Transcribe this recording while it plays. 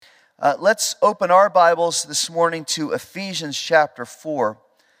Let's open our Bibles this morning to Ephesians chapter 4.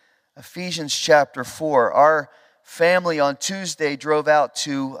 Ephesians chapter 4. Our family on Tuesday drove out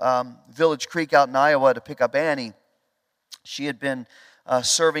to Village Creek out in Iowa to pick up Annie. She had been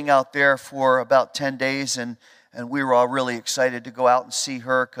serving out there for about 10 days, and we were all really excited to go out and see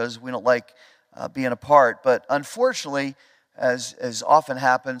her because we don't like being apart. But unfortunately, as often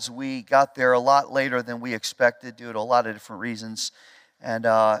happens, we got there a lot later than we expected due to a lot of different reasons. And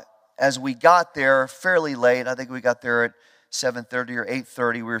as we got there fairly late, I think we got there at 7:30 or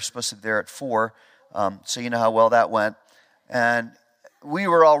 8:30. We were supposed to be there at 4, so you know how well that went. And we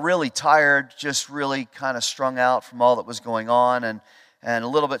were all really tired, just really kind of strung out from all that was going on, and a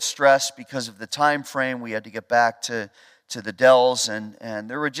little bit stressed because of the time frame. We had to get back to the Dells, and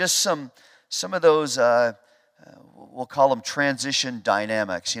there were just some of those, we'll call them transition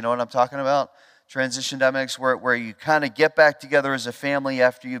dynamics. You know what I'm talking about? Transition dynamics where you kind of get back together as a family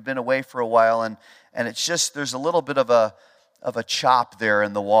after you've been away for a while, and it's just, there's a little bit of a chop there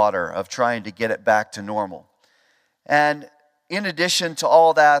in the water of trying to get it back to normal. And in addition to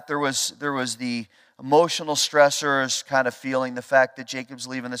all that, there was the emotional stressors, kind of feeling the fact that Jacob's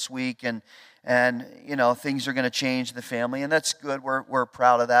leaving this week, and you know, things are going to change in the family, and that's good. We're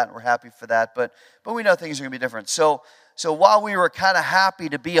proud of that, and we're happy for that, but we know things are going to be different. So while we were kind of happy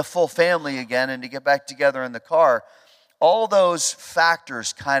to be a full family again and to get back together in the car, all those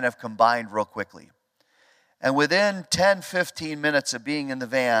factors kind of combined real quickly. And within 10, 15 minutes of being in the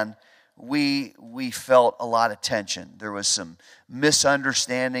van, we felt a lot of tension. There was some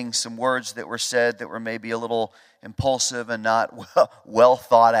misunderstanding, some words that were said that were maybe a little impulsive and not well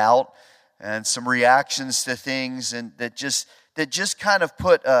thought out, and some reactions to things and that just kind of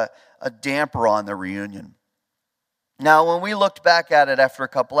put a damper on the reunion. Now, when we looked back at it after a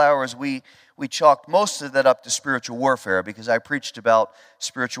couple hours, we chalked most of that up to spiritual warfare, because I preached about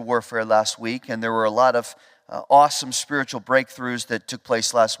spiritual warfare last week, and there were a lot of awesome spiritual breakthroughs that took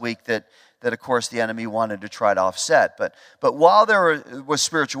place last week that of course the enemy wanted to try to offset. But while there was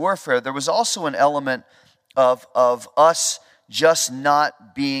spiritual warfare, there was also an element of us just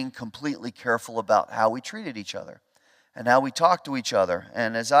not being completely careful about how we treated each other and how we talked to each other.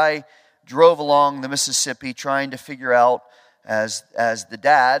 And as I drove along the Mississippi trying to figure out, as the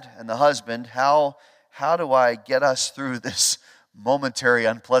dad and the husband, how do I get us through this momentary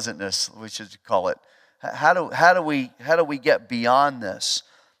unpleasantness, we should call it. How do we get beyond this?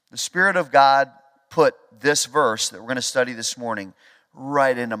 The Spirit of God put this verse that we're going to study this morning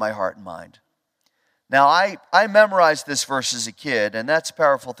right into my heart and mind. Now, I memorized this verse as a kid, and that's a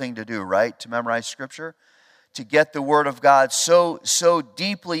powerful thing to do, right? To memorize Scripture, to get the Word of God so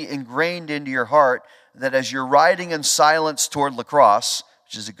deeply ingrained into your heart that as you're riding in silence toward La Crosse,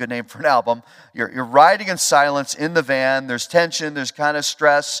 which is a good name for an album, you're riding in silence in the van, there's tension, there's kind of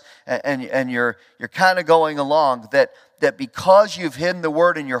stress, and you're kind of going along, that because you've hidden the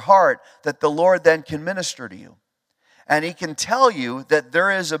Word in your heart, that the Lord then can minister to you. And He can tell you that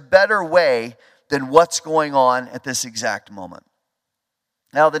there is a better way than what's going on at this exact moment.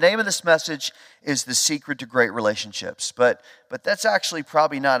 Now, the name of this message is The Secret to Great Relationships, but that's actually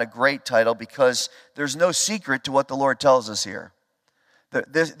probably not a great title, because there's no secret to what the Lord tells us here.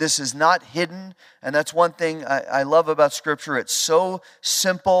 This is not hidden, and that's one thing I love about Scripture. It's so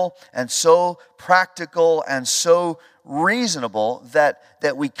simple and so practical and so reasonable that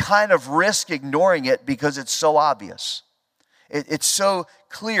we kind of risk ignoring it because it's so obvious. It's so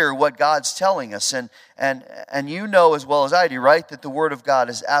clear what God's telling us, and you know as well as I do, right, that the Word of God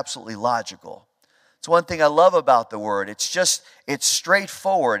is absolutely logical. It's one thing I love about the Word. It's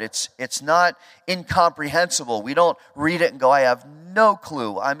straightforward. It's not incomprehensible. We don't read it and go, I have no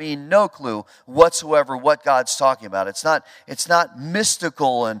clue. I mean, no clue whatsoever what God's talking about. It's not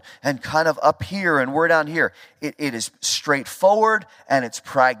mystical and kind of up here and we're down here. It is straightforward, and it's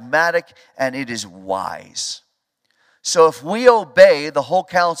pragmatic, and it is wise. So if we obey the whole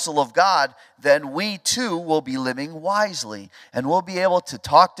counsel of God, then we too will be living wisely, and we'll be able to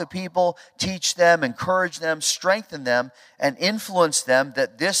talk to people, teach them, encourage them, strengthen them, and influence them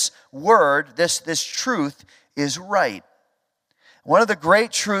that this word, this truth is right. One of the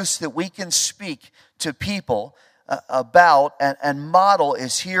great truths that we can speak to people about and model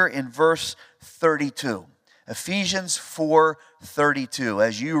is here in verse 32. Ephesians 4:32.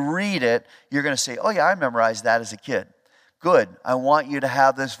 As you read it, you're going to say, oh yeah, I memorized that as a kid. Good. I want you to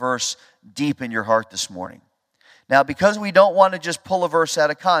have this verse deep in your heart this morning. Now, because we don't want to just pull a verse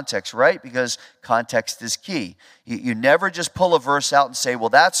out of context, right? Because context is key. You never just pull a verse out and say, well,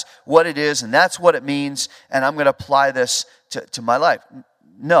 that's what it is and that's what it means, and I'm going to apply this to my life.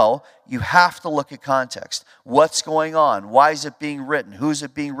 No, you have to look at context. What's going on? Why is it being written? Who's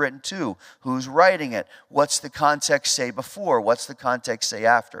it being written to? Who's writing it? What's the context say before? What's the context say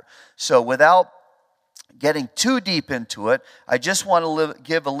after? So without getting too deep into it, I just want to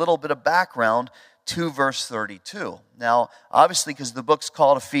give a little bit of background to verse 32. Now, obviously, because the book's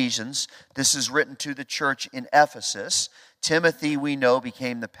called Ephesians, this is written to the church in Ephesus. Timothy, we know,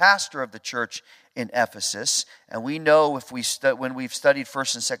 became the pastor of the church in Ephesus, and we know when we've studied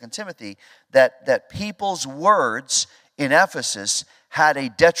 1st and 2nd Timothy that people's words in Ephesus had a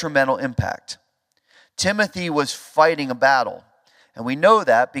detrimental impact. Timothy was fighting a battle, and we know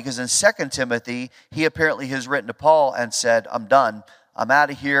that because in 2nd Timothy, he apparently has written to Paul and said, I'm done. I'm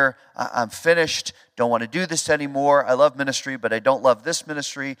out of here. I'm finished. Don't want to do this anymore. I love ministry, but I don't love this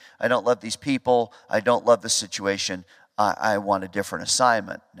ministry. I don't love these people. I don't love this situation. I want a different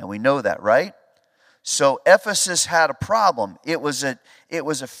assignment. Now we know that, right? So Ephesus had a problem. It was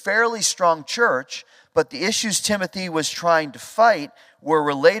a fairly strong church, but the issues Timothy was trying to fight were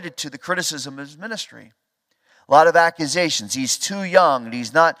related to the criticism of his ministry. A lot of accusations. He's too young. And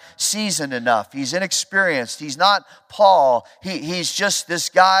he's not seasoned enough. He's inexperienced. He's not Paul. He's just this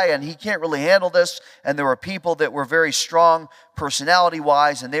guy, and he can't really handle this. And there were people that were very strong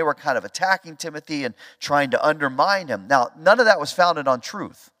personality-wise, and they were kind of attacking Timothy and trying to undermine him. Now, none of that was founded on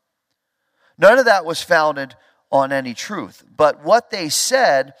truth. None of that was founded on any truth. But what they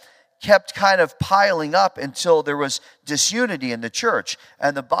said kept kind of piling up until there was disunity in the church.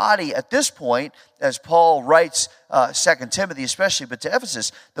 And the body at this point, as Paul writes 2 Timothy especially, but to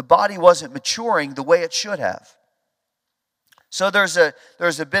Ephesus, the body wasn't maturing the way it should have. So there's a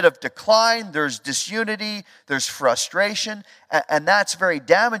bit of decline, there's disunity, there's frustration, and that's very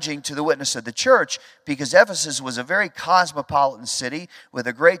damaging to the witness of the church because Ephesus was a very cosmopolitan city with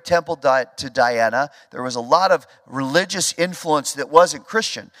a great temple to Diana. There was a lot of religious influence that wasn't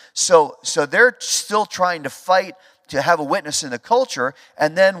Christian. So they're still trying to fight to have a witness in the culture,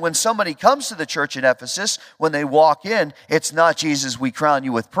 and then when somebody comes to the church in Ephesus, when they walk in, it's not Jesus, we crown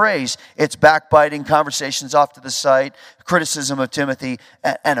you with praise. It's backbiting, conversations off to the side, criticism of Timothy,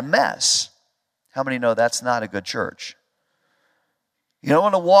 and a mess. How many know that's not a good church? You don't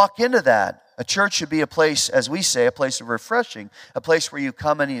want to walk into that. A church should be a place, as we say, a place of refreshing, a place where you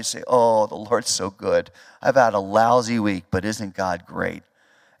come in and you say, oh, the Lord's so good. I've had a lousy week, but isn't God great?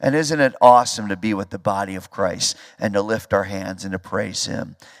 And isn't it awesome to be with the body of Christ and to lift our hands and to praise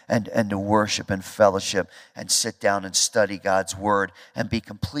Him and to worship and fellowship and sit down and study God's Word and be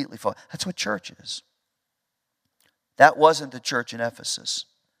completely full. That's what church is. That wasn't the church in Ephesus.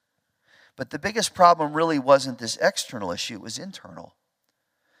 But the biggest problem really wasn't this external issue, it was internal.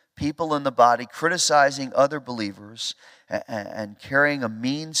 People in the body criticizing other believers and carrying a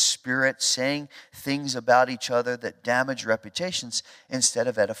mean spirit, saying things about each other that damage reputations instead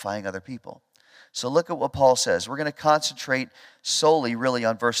of edifying other people. So look at what Paul says. We're going to concentrate solely really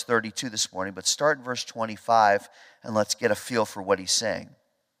on verse 32 this morning, but start in verse 25 and let's get a feel for what he's saying.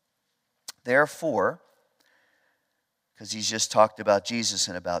 Therefore, because he's just talked about Jesus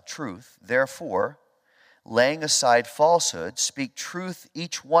and about truth, therefore, laying aside falsehood, speak truth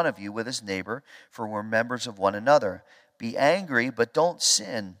each one of you with his neighbor, for we're members of one another. Be angry, but don't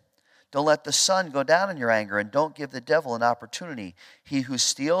sin. Don't let the sun go down in your anger, and don't give the devil an opportunity. He who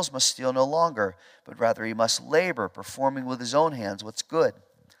steals must steal no longer, but rather he must labor, performing with his own hands what's good,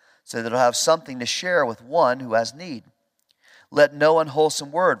 so that he'll have something to share with one who has need. Let no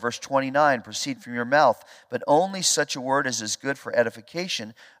unwholesome word, verse 29, proceed from your mouth, but only such a word as is good for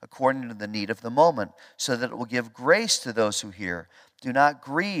edification according to the need of the moment, so that it will give grace to those who hear. Do not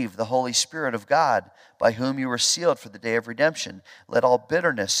grieve the Holy Spirit of God, by whom you were sealed for the day of redemption. Let all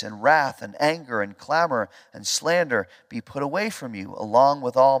bitterness and wrath and anger and clamor and slander be put away from you, along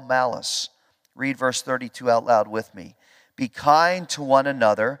with all malice. Read verse 32 out loud with me. Be kind to one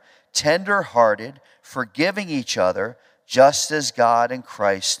another, tender-hearted, forgiving each other, just as God in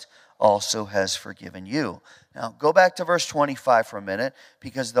Christ also has forgiven you. Now, go back to verse 25 for a minute,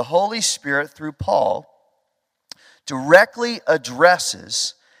 because the Holy Spirit, through Paul, directly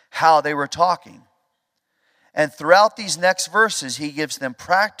addresses how they were talking. And throughout these next verses, he gives them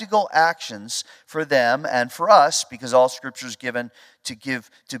practical actions for them and for us, because all Scripture is given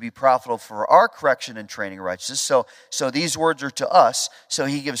to be profitable for our correction and training in righteousness. So these words are to us. So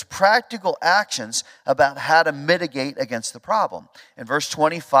he gives practical actions about how to mitigate against the problem. In verse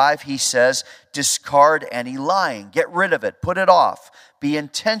 25, he says, discard any lying. Get rid of it. Put it off. Be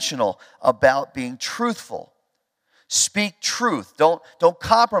intentional about being truthful. Speak truth. Don't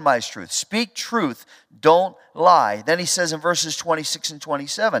compromise truth. Speak truth. Don't lie. Then he says in verses 26 and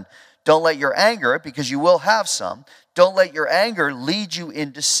 27, don't let your anger, because you will have some, Don't let your anger lead you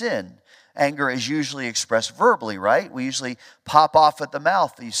into sin. Anger is usually expressed verbally, right? We usually pop off at the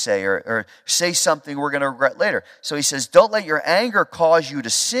mouth, you say, or say something we're going to regret later. So he says, don't let your anger cause you to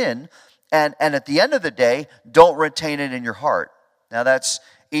sin, and at the end of the day, don't retain it in your heart. Now that's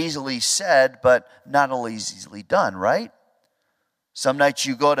easily said, but not always easily done, right? Some nights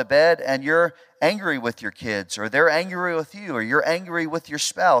you go to bed and you're angry with your kids, or they're angry with you, or you're angry with your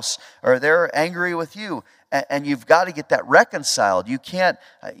spouse, or they're angry with you. And you've got to get that reconciled. You can't,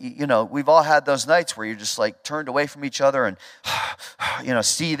 we've all had those nights where you're just like turned away from each other and,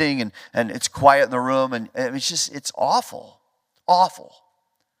 seething and it's quiet in the room. And it's awful, awful.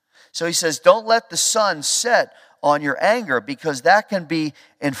 So he says, don't let the sun set on your anger, because that can be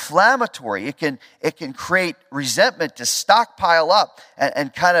inflammatory. It can create resentment to stockpile up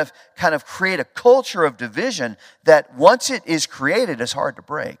and kind of create a culture of division that once it is created is hard to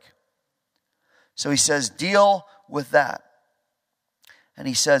break. So he says, deal with that. And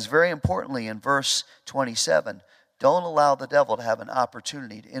he says, very importantly in verse 27, don't allow the devil to have an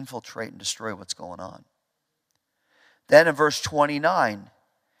opportunity to infiltrate and destroy what's going on. Then in verse 29,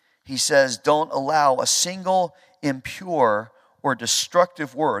 he says, don't allow a single impure or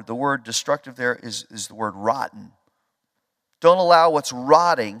destructive word. The word destructive there is the word rotten. Don't allow what's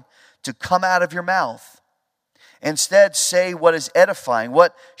rotting to come out of your mouth. Instead, say what is edifying,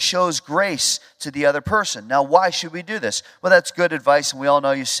 what shows grace to the other person. Now, why should we do this? Well, that's good advice, and we all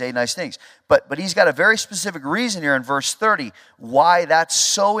know you say nice things. But he's got a very specific reason here in verse 30 why that's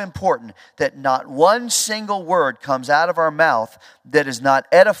so important, that not one single word comes out of our mouth that is not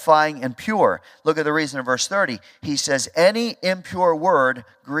edifying and pure. Look at the reason in verse 30. He says, any impure word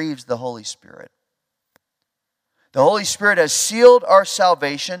grieves the Holy Spirit. The Holy Spirit has sealed our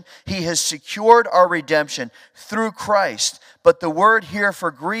salvation. He has secured our redemption through Christ. But the word here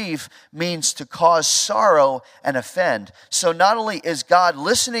for grieve means to cause sorrow and offend. So not only is God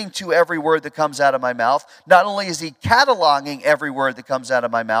listening to every word that comes out of my mouth, not only is he cataloging every word that comes out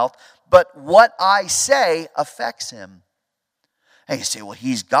of my mouth, but what I say affects him. And you say, well,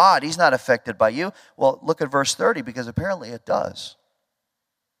 he's God. He's not affected by you. Well, look at verse 30, because apparently it does.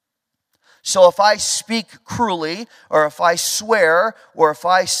 So if I speak cruelly, or if I swear, or if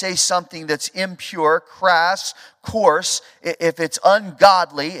I say something that's impure, crass, coarse, if it's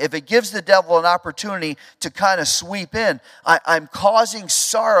ungodly, if it gives the devil an opportunity to kind of sweep in, I'm causing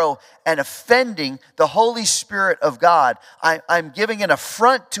sorrow and offending the Holy Spirit of God. I'm giving an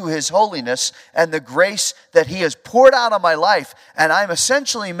affront to his holiness and the grace that he has poured out on my life, and I'm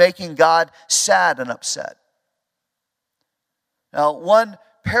essentially making God sad and upset. Now, one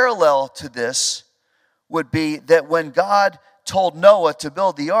parallel to this would be that when God told Noah to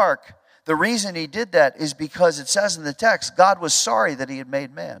build the ark, the reason he did that is because it says in the text, God was sorry that he had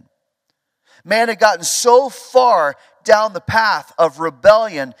made man. Man had gotten so far down the path of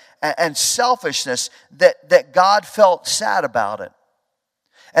rebellion and selfishness that God felt sad about it.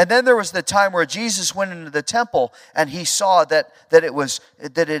 And then there was the time where Jesus went into the temple and he saw that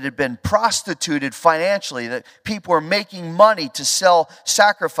it had been prostituted financially, that people were making money to sell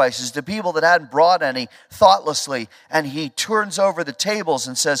sacrifices to people that hadn't brought any thoughtlessly. And he turns over the tables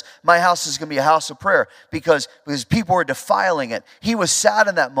and says, my house is going to be a house of prayer because people were defiling it. He was sad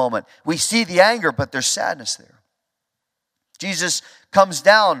in that moment. We see the anger, but there's sadness there. Jesus comes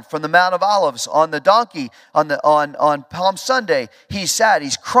down from the Mount of Olives on the donkey on Palm Sunday. He's sad.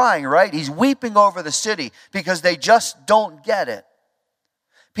 He's crying, right? He's weeping over the city because they just don't get it.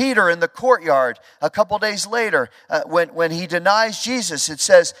 Peter in the courtyard a couple days later, when he denies Jesus, it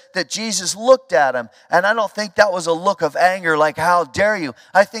says that Jesus looked at him. And I don't think that was a look of anger like, how dare you?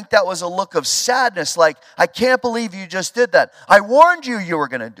 I think that was a look of sadness like, I can't believe you just did that. I warned you were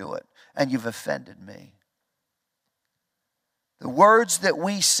going to do it, and you've offended me. The words that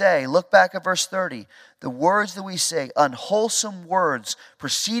we say, look back at verse 30, the words that we say, unwholesome words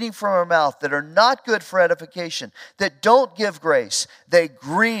proceeding from our mouth that are not good for edification, that don't give grace, they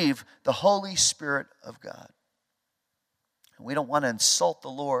grieve the Holy Spirit of God. And we don't want to insult the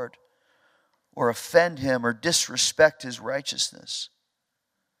Lord or offend him or disrespect his righteousness,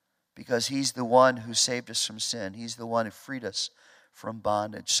 because he's the one who saved us from sin. He's the one who freed us from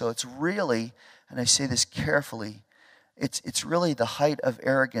bondage. So it's really, and I say this carefully, it's really the height of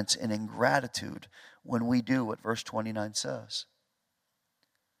arrogance and ingratitude when we do what verse 29 says.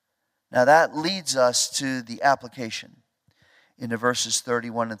 Now that leads us to the application into verses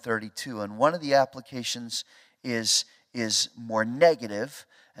 31 and 32. And one of the applications is more negative,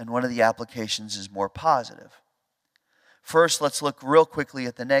 and one of the applications is more positive. First, let's look real quickly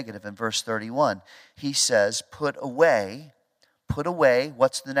at the negative in verse 31. He says, put away,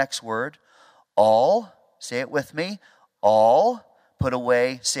 what's the next word? All say it with me, all, put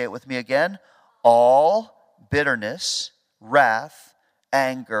away, say it with me again, all bitterness, wrath,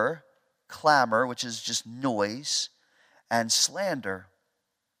 anger, clamor, which is just noise, and slander,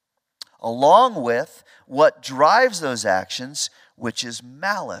 along with what drives those actions, which is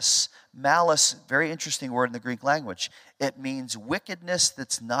malice. Malice, very interesting word in the Greek language. It means wickedness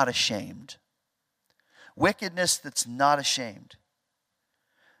that's not ashamed. Wickedness that's not ashamed.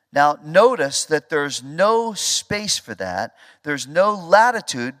 Now, notice that there's no space for that. There's no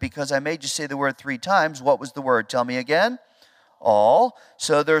latitude, because I made you say the word 3 times. What was the word? Tell me again. All.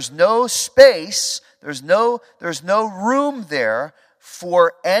 So there's no space. There's no room there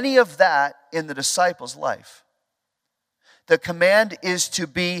for any of that in the disciples' life. The command is to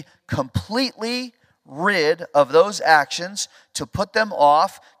be completely rid of those actions, to put them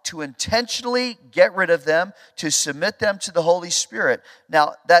off, to intentionally get rid of them, to submit them to the Holy Spirit.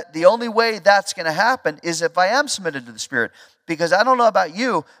 Now, that the only way that's going to happen is if I am submitted to the Spirit. Because I don't know about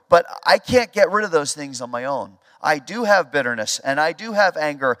you, but I can't get rid of those things on my own. I do have bitterness, and I do have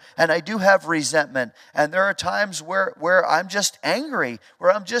anger, and I do have resentment. And there are times where I'm just angry,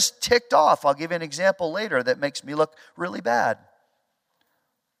 where I'm just ticked off. I'll give you an example later that makes me look really bad.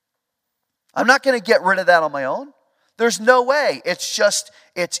 I'm not going to get rid of that on my own. There's no way. It's just,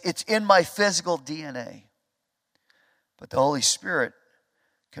 it's in my physical DNA. But the Holy Spirit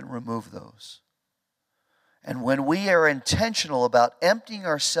can remove those. And when we are intentional about emptying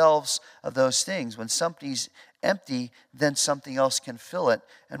ourselves of those things, when something's empty, then something else can fill it.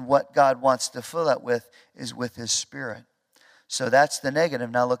 And what God wants to fill that with is with His Spirit. So that's the negative.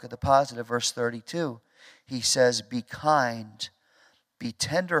 Now look at the positive, verse 32. He says, be kind, be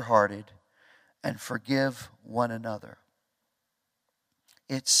tenderhearted, and forgive one another.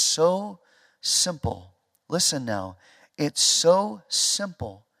 It's so simple. Listen now. It's so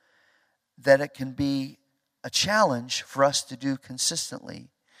simple that it can be a challenge for us to do consistently,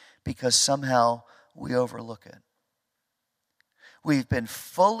 because somehow we overlook it. We've been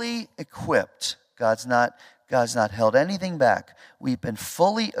fully equipped. God's not held anything back. We've been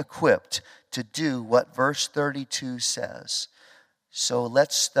fully equipped to do what verse 32 says. So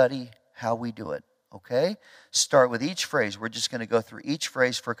let's study how we do it, okay? Start with each phrase. We're just going to go through each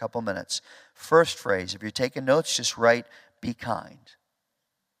phrase for a couple minutes. First phrase, if you're taking notes, just write, be kind.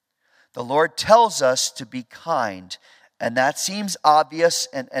 The Lord tells us to be kind, and that seems obvious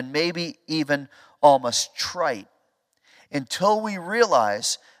and maybe even almost trite until we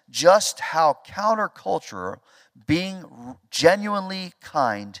realize just how countercultural being genuinely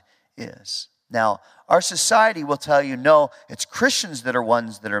kind is. Now, our society will tell you, no, it's Christians that are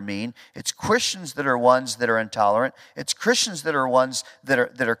ones that are mean. It's Christians that are ones that are intolerant. It's Christians that are ones that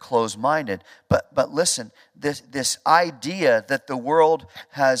are closed-minded. But listen, this idea that the world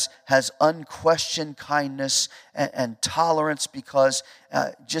has unquestioned kindness and tolerance because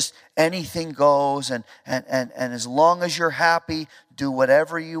just anything goes, and as long as you're happy, do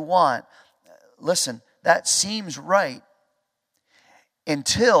whatever you want. Listen, that seems right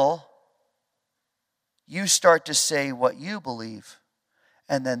until you start to say what you believe,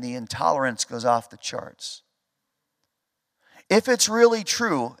 and then the intolerance goes off the charts. If it's really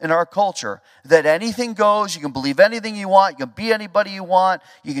true in our culture that anything goes, you can believe anything you want, you can be anybody you want,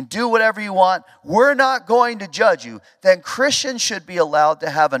 you can do whatever you want, we're not going to judge you, then Christians should be allowed to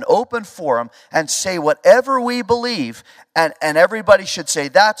have an open forum and say whatever we believe, and everybody should say,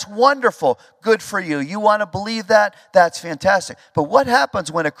 that's wonderful, good for you. You want to believe that? That's fantastic. But what happens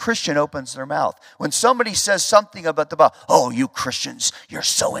when a Christian opens their mouth? When somebody says something about the Bible, oh, you Christians, you're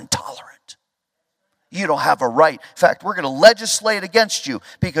so intolerant. You don't have a right. In fact, we're going to legislate against you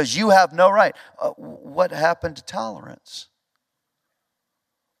because you have no right. What happened to tolerance?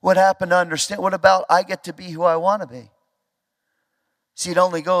 What happened to understand? What about I get to be who I want to be? See, it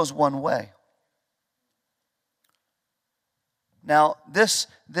only goes one way. Now, this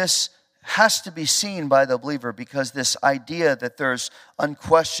has to be seen by the believer, because this idea that there's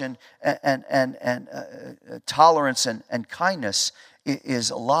unquestioned and tolerance and kindness is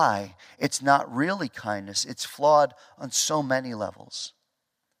a lie. It's not really kindness. It's flawed on so many levels.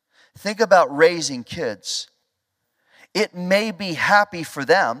 Think about raising kids. It may be happy for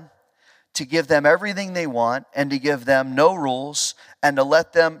them to give them everything they want and to give them no rules and to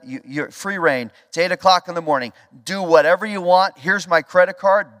let them, you're free reign. It's 8 o'clock in the morning. Do whatever you want. Here's my credit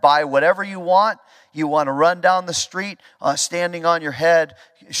card. Buy whatever you want. You want to run down the street, standing on your head,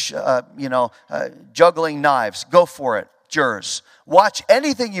 juggling knives. Go for it. Yours. Watch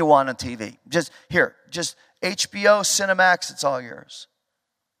anything you want on TV. Just HBO, Cinemax, it's all yours.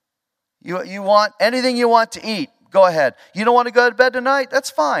 You want anything you want to eat. Go ahead. You don't want to go to bed tonight? That's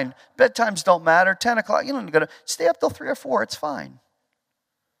fine. Bedtimes don't matter. 10 o'clock, you don't need to go to, stay up till 3 or 4. It's fine.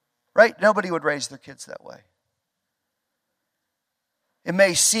 Right? Nobody would raise their kids that way. It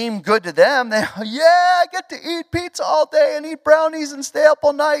may seem good to them. They, I get to eat pizza all day and eat brownies and stay up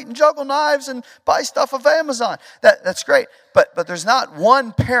all night and juggle knives and buy stuff off Amazon. That's great. But there's not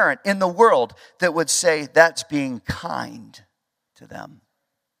one parent in the world that would say that's being kind to them.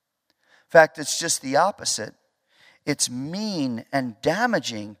 In fact, it's just the opposite. It's mean and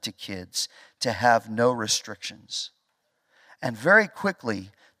damaging to kids to have no restrictions. And very quickly,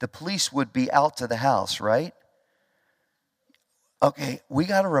 the police would be out to the house, right? Okay, we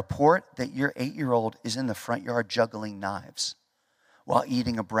got a report that your 8-year-old is in the front yard juggling knives while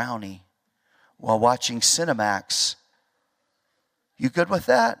eating a brownie, while watching Cinemax. You good with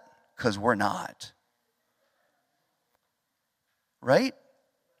that? Because we're not. Right?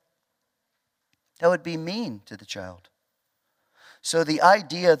 That would be mean to the child. So the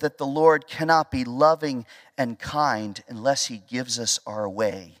idea that the Lord cannot be loving and kind unless he gives us our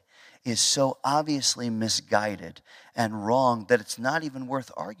way is so obviously misguided and wrong that it's not even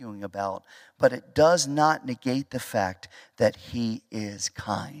worth arguing about. But it does not negate the fact that he is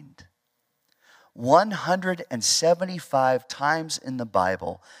kind. 175 times in the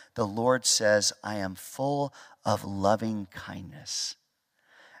Bible, the Lord says, I am full of loving kindness.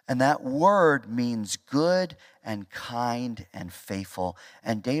 And that word means good and kind and faithful.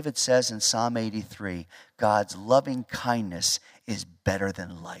 And David says in Psalm 83, God's loving kindness is better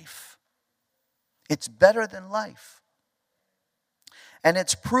than life. It's better than life. And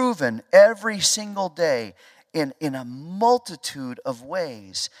it's proven every single day in a multitude of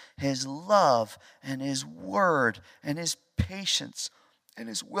ways. His love and his word and his patience and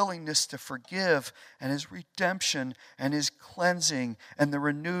his willingness to forgive and his redemption and his cleansing and the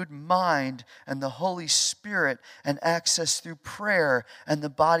renewed mind and the Holy Spirit and access through prayer and the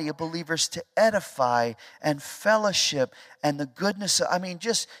body of believers to edify and fellowship and the goodness.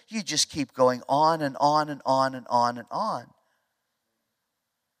 You just keep going on and on and on and on and on.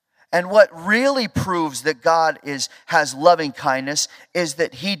 And what really proves that God has loving kindness is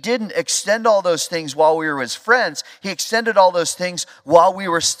that he didn't extend all those things while we were his friends. He extended all those things while we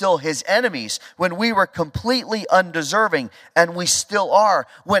were still his enemies, when we were completely undeserving, and we still are,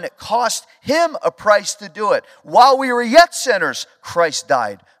 when it cost him a price to do it. While we were yet sinners, Christ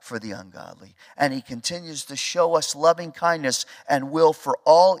died for the ungodly. And he continues to show us loving kindness and will for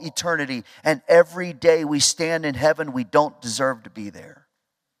all eternity. And every day we stand in heaven, we don't deserve to be there.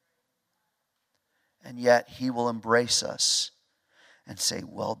 And yet he will embrace us and say,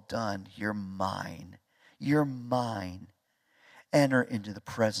 well done, you're mine. You're mine. Enter into the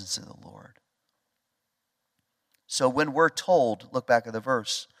presence of the Lord. So when we're told, look back at the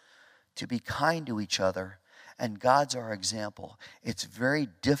verse, to be kind to each other, and God's our example, it's very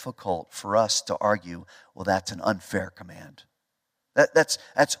difficult for us to argue, well, that's an unfair command. That's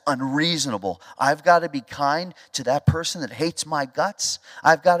unreasonable. I've got to be kind to that person that hates my guts.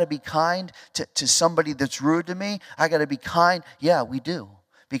 I've got to be kind to somebody that's rude to me. I've got to be kind. Yeah, we do.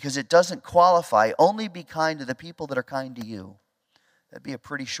 Because it doesn't qualify. Only be kind to the people that are kind to you. That'd be a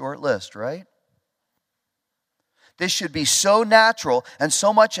pretty short list, right? This should be so natural and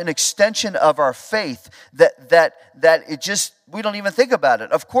so much an extension of our faith that it just, we don't even think about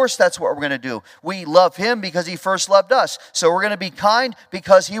it. Of course, that's what we're going to do. We love him because he first loved us. So we're going to be kind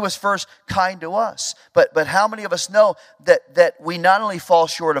because he was first kind to us. But how many of us know that we not only fall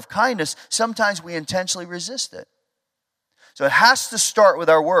short of kindness, sometimes we intentionally resist it? So it has to start with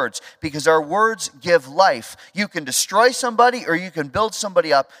our words, because our words give life. You can destroy somebody or you can build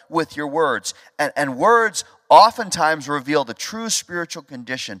somebody up with your words. And words oftentimes reveal the true spiritual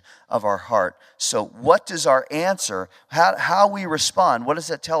condition of our heart. So what does our answer, how we respond, what does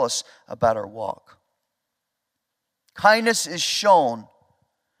that tell us about our walk? Kindness is shown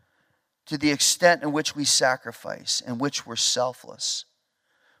to the extent in which we sacrifice, in which we're selfless,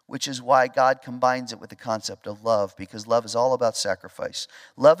 which is why God combines it with the concept of love, because love is all about sacrifice.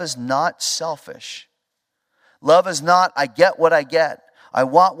 Love is not selfish. Love is not, I get what I get. I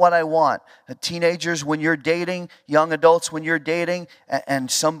want what I want. Teenagers, when you're dating, young adults, when you're dating,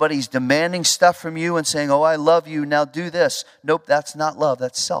 and somebody's demanding stuff from you and saying, oh, I love you, now do this. Nope, that's not love.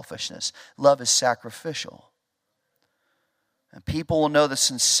 That's selfishness. Love is sacrificial. And people will know the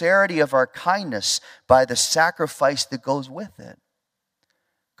sincerity of our kindness by the sacrifice that goes with it.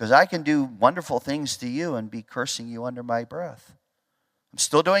 Because I can do wonderful things to you and be cursing you under my breath. I'm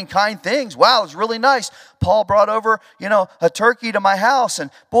still doing kind things. Wow, it's really nice. Paul brought over, a turkey to my house,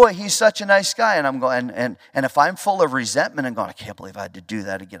 and boy, he's such a nice guy. And I'm going, and if I'm full of resentment and going, I can't believe I had to do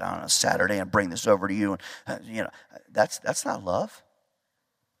that to get on a Saturday and bring this over to you, and that's not love.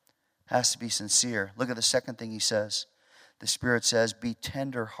 It has to be sincere. Look at the second thing he says. The Spirit says, be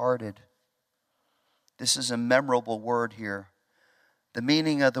tender-hearted. This is a memorable word here. The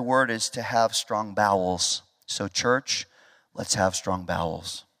meaning of the word is to have strong bowels. So church, let's have strong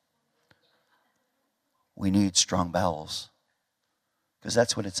bowels. We need strong bowels. Because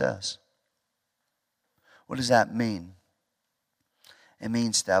that's what it says. What does that mean? It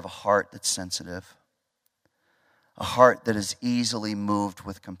means to have a heart that's sensitive. A heart that is easily moved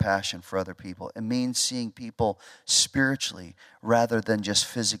with compassion for other people. It means seeing people spiritually rather than just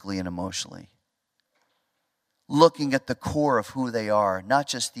physically and emotionally. Looking at the core of who they are, not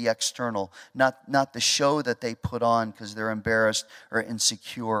just the external, not the show that they put on because they're embarrassed or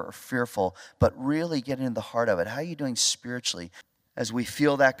insecure or fearful, but really getting into the heart of it. How are you doing spiritually? As we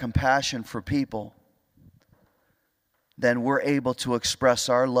feel that compassion for people, then we're able to express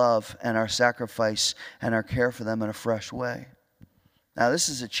our love and our sacrifice and our care for them in a fresh way. Now, this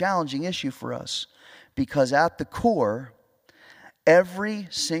is a challenging issue for us because at the core, every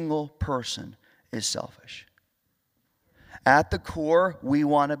single person is selfish. At the core, we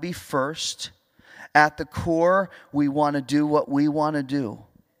want to be first. At the core, we want to do what we want to do.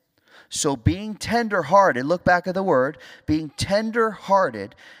 So being tender-hearted, look back at the word, being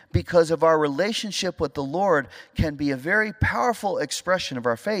tender-hearted because of our relationship with the Lord can be a very powerful expression of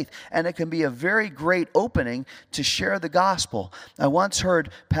our faith, and it can be a very great opening to share the gospel. I once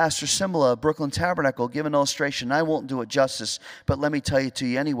heard Pastor Simula of Brooklyn Tabernacle give an illustration. I won't do it justice, but let me tell you to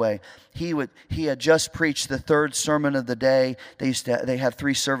you anyway. He had just preached the third sermon of the day. They have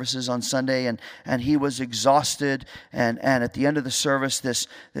 3 services on Sunday, and he was exhausted. And at the end of the service, this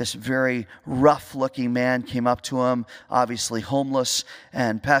very rough-looking man came up to him, obviously homeless.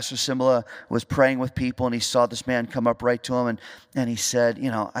 And Pastor Simula was praying with people, and he saw this man come up right to him, and he said,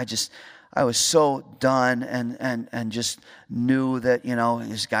 I was so done and just knew that,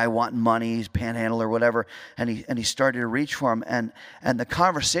 this guy wanting money, he's panhandler or whatever. And he started to reach for him. And the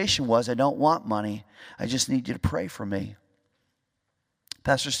conversation was, I don't want money. I just need you to pray for me.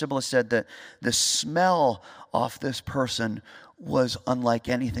 Pastor Simula said that the smell off this person was unlike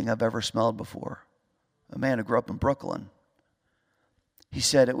anything I've ever smelled before. A man who grew up in Brooklyn. He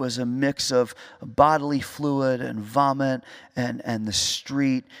said it was a mix of bodily fluid and vomit and the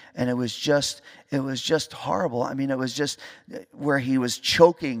street. And it was just horrible. I mean, it was just where he was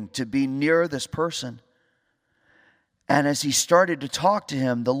choking to be near this person. And as he started to talk to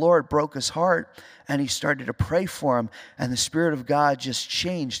him, the Lord broke his heart and he started to pray for him. And the Spirit of God just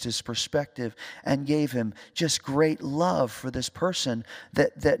changed his perspective and gave him just great love for this person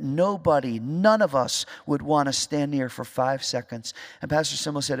that none of us would want to stand near for 5 seconds. And Pastor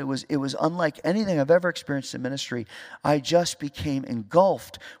Simula said it was unlike anything I've ever experienced in ministry. I just became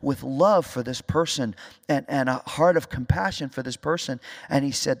engulfed with love for this person and a heart of compassion for this person. And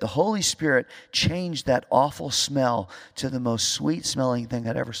he said the Holy Spirit changed that awful smell to the most sweet-smelling thing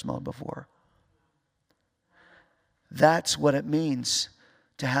I'd ever smelled before. That's what it means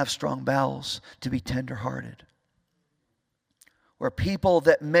to have strong bowels, to be tender-hearted. Where people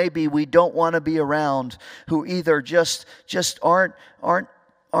that maybe we don't want to be around, who either just aren't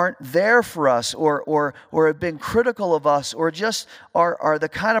there for us or have been critical of us, or just are the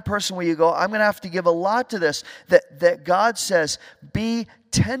kind of person where you go, I'm going to have to give a lot to this, that God says, be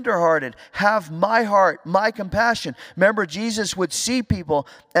tenderhearted, have my heart, my compassion. Remember, Jesus would see people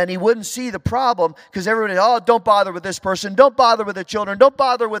and he wouldn't see the problem because everybody, don't bother with this person, don't bother with the children, don't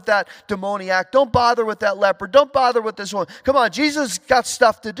bother with that demoniac, don't bother with that leper, don't bother with this one. Come on, Jesus got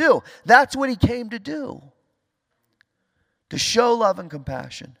stuff to do. That's what he came to do. To show love and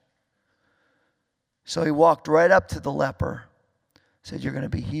compassion. So he walked right up to the leper, said, you're going to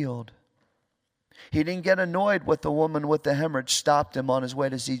be healed. He didn't get annoyed with the woman with the hemorrhage stopped him on his way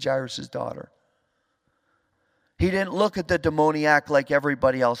to see Jairus' daughter. He didn't look at the demoniac like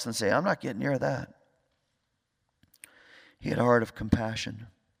everybody else and say, I'm not getting near that. He had a heart of compassion.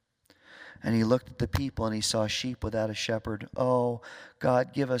 And he looked at the people and he saw sheep without a shepherd. Oh,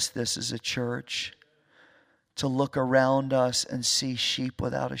 God, give us this as a church, to look around us and see sheep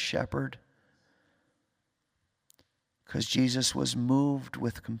without a shepherd. Because Jesus was moved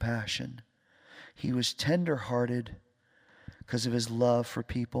with compassion. He was tender-hearted because of his love for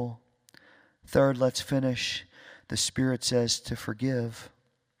people. Third, let's finish. The Spirit says to forgive.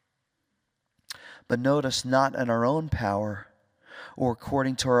 But notice, not in our own power or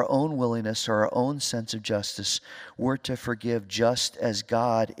according to our own willingness or our own sense of justice. We're to forgive just as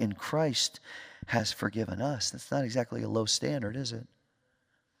God in Christ has forgiven us. That's not exactly a low standard, is it?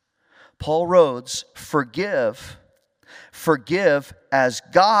 Paul Rhodes, forgive as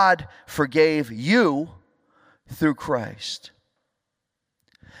God forgave you through Christ.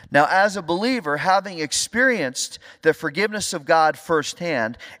 Now, as a believer, having experienced the forgiveness of God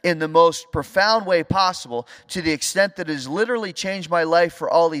firsthand in the most profound way possible, to the extent that it has literally changed my life for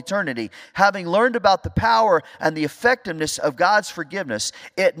all eternity, having learned about the power and the effectiveness of God's forgiveness,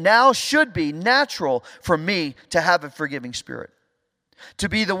 it now should be natural for me to have a forgiving spirit. To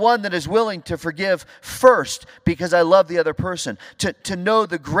be the one that is willing to forgive first because I love the other person. To know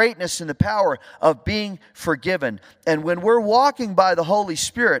the greatness and the power of being forgiven. And when we're walking by the Holy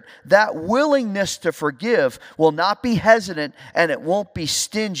Spirit, that willingness to forgive will not be hesitant and it won't be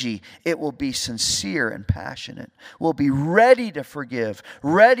stingy. It will be sincere and passionate. We'll be ready to forgive,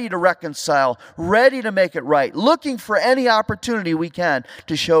 ready to reconcile, ready to make it right. Looking for any opportunity we can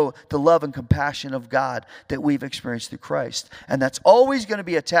to show the love and compassion of God that we've experienced through Christ. And that's always going to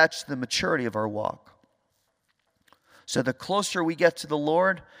be attached to the maturity of our walk. So the closer we get to the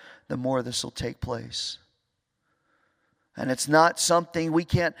Lord, the more this will take place. And it's not something we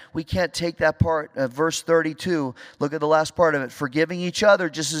can't take that part of verse 32. Look at the last part of it. Forgiving each other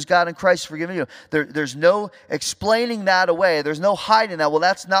just as God in Christ forgiving you. There's no explaining that away. There's no hiding that. Well,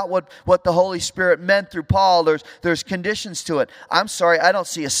 that's not what the Holy Spirit meant through Paul. There's conditions to it. I'm sorry, I don't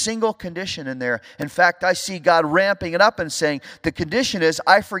see a single condition in there. In fact, I see God ramping it up and saying, the condition is,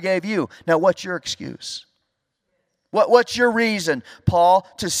 I forgave you. Now, what's your excuse? What's your reason, Paul,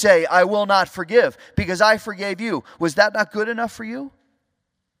 to say, I will not forgive because I forgave you? Was that not good enough for you?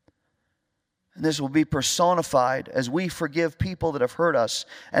 And this will be personified as we forgive people that have hurt us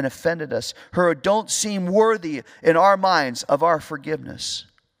and offended us, who don't seem worthy in our minds of our forgiveness.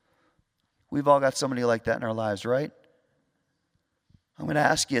 We've all got somebody like that in our lives, right? I'm going to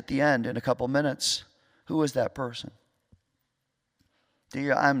ask you at the end in a couple minutes, who is that person?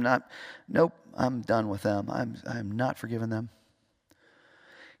 I'm done with them. I'm not forgiving them.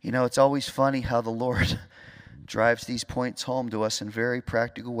 You know, it's always funny how the Lord drives these points home to us in very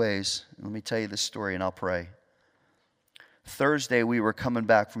practical ways. Let me tell you this story and I'll pray. Thursday, we were coming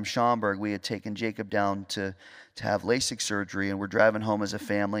back from Schaumburg. We had taken Jacob down to have LASIK surgery, and we're driving home as a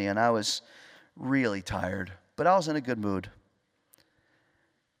family, and I was really tired, but I was in a good mood.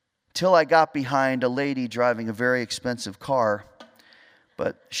 Till I got behind a lady driving a very expensive car.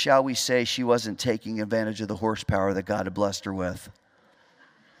 But shall we say she wasn't taking advantage of the horsepower that God had blessed her with.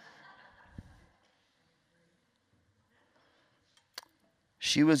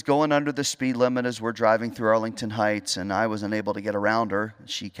 She was going under the speed limit as we're driving through Arlington Heights, and I was unable to get around her.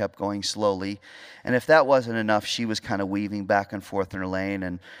 She kept going slowly. And if that wasn't enough, she was kind of weaving back and forth in her lane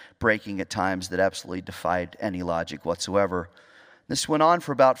and braking at times that absolutely defied any logic whatsoever. This went on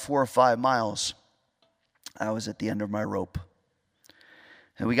for about 4 or 5 miles. I was at the end of my rope.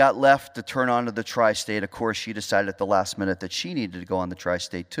 And we got left to turn onto the Tri-State. Of course, she decided at the last minute that she needed to go on the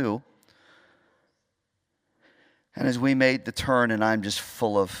Tri-State too. And as we made the turn, and I'm just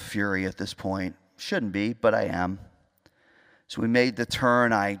full of fury at this point. Shouldn't be, but I am. So we made the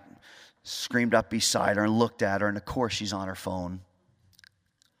turn. I screamed up beside her and looked at her, and of course she's on her phone.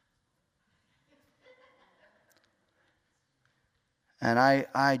 And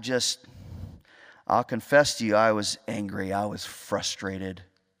I'll confess to you, I was angry. I was frustrated.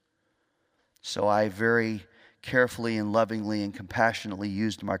 So I very carefully and lovingly and compassionately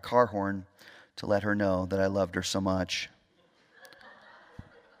used my car horn to let her know that I loved her so much.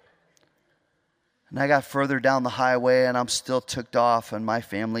 And I got further down the highway, and I'm still ticked off, and my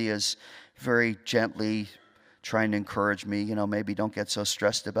family is very gently trying to encourage me, maybe don't get so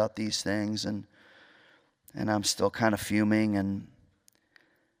stressed about these things, and I'm still kind of fuming, and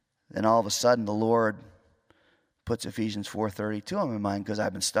then all of a sudden the Lord puts Ephesians 4:32 on my mind because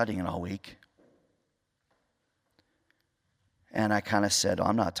I've been studying it all week. And I kind of said,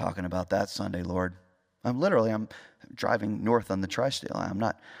 I'm not talking about that Sunday, Lord. I'm driving north on the Tri-State line.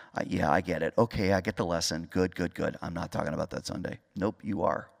 I get it. Okay, I get the lesson. Good. I'm not talking about that Sunday. Nope, you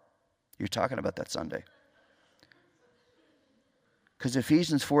are. You're talking about that Sunday. Because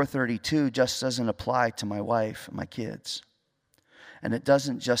Ephesians 4:32 just doesn't apply to my wife and my kids. And it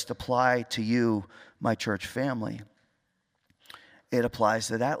doesn't just apply to you, my church family. It applies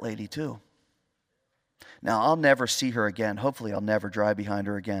to that lady too. Now, I'll never see her again. Hopefully, I'll never drive behind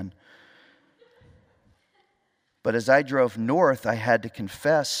her again. But as I drove north, I had to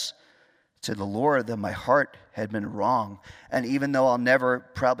confess to the Lord that my heart had been wrong. And even though I'll never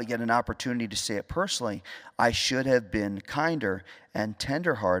probably get an opportunity to say it personally, I should have been kinder and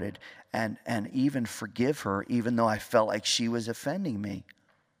tenderhearted and even forgive her, even though I felt like she was offending me.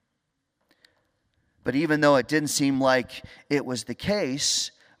 But even though it didn't seem like it was the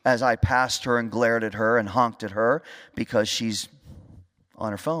case, as I passed her and glared at her and honked at her because she's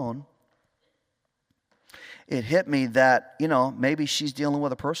on her phone, it hit me that, maybe she's dealing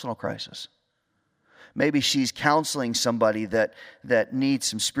with a personal crisis. Maybe she's counseling somebody that needs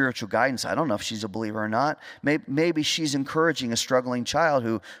some spiritual guidance. I don't know if she's a believer or not. Maybe she's encouraging a struggling child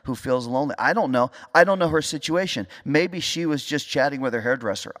who feels lonely. I don't know. I don't know her situation. Maybe she was just chatting with her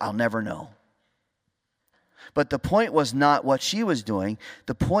hairdresser. I'll never know. But the point was not what she was doing.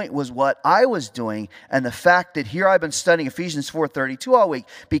 The point was what I was doing, and the fact that here I've been studying Ephesians 4:32 all week.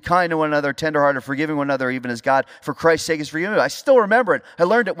 Be kind to one another, tenderhearted, forgiving one another, even as God, for Christ's sake, is forgiven. I still remember it. I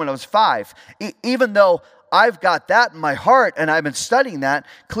learned it when I was 5. Even though I've got that in my heart and I've been studying that,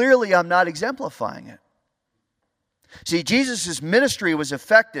 clearly I'm not exemplifying it. See, Jesus' ministry was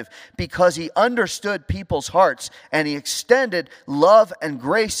effective because he understood people's hearts and he extended love and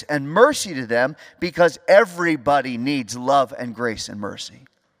grace and mercy to them because everybody needs love and grace and mercy.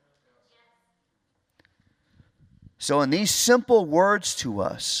 So in these simple words to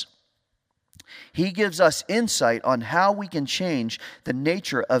us, he gives us insight on how we can change the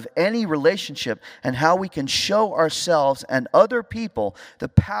nature of any relationship and how we can show ourselves and other people the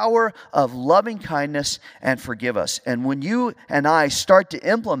power of loving kindness and forgive us. And when you and I start to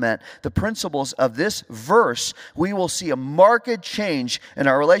implement the principles of this verse, we will see a marked change in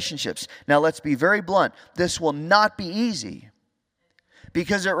our relationships. Now, let's be very blunt. This will not be easy,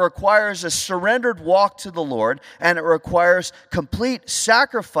 because it requires a surrendered walk to the Lord, and it requires complete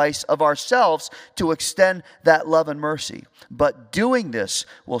sacrifice of ourselves to extend that love and mercy. But doing this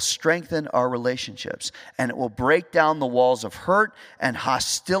will strengthen our relationships, and it will break down the walls of hurt and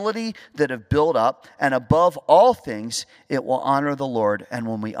hostility that have built up, and above all things, it will honor the Lord, and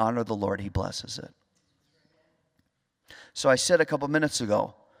when we honor the Lord, he blesses it. So I said a couple minutes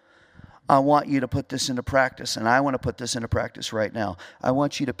ago, I want you to put this into practice, and I want to put this into practice right now. I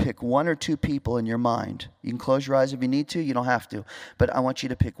want you to pick 1 or 2 people in your mind. You can close your eyes if you need to. You don't have to. But I want you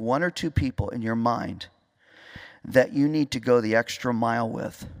to pick 1 or 2 people in your mind that you need to go the extra mile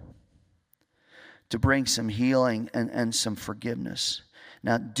with to bring some healing and some forgiveness.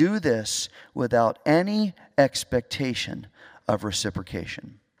 Now, do this without any expectation of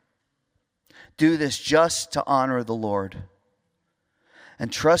reciprocation. Do this just to honor the Lord.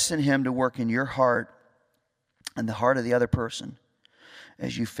 And trust in him to work in your heart and the heart of the other person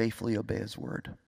as you faithfully obey his word.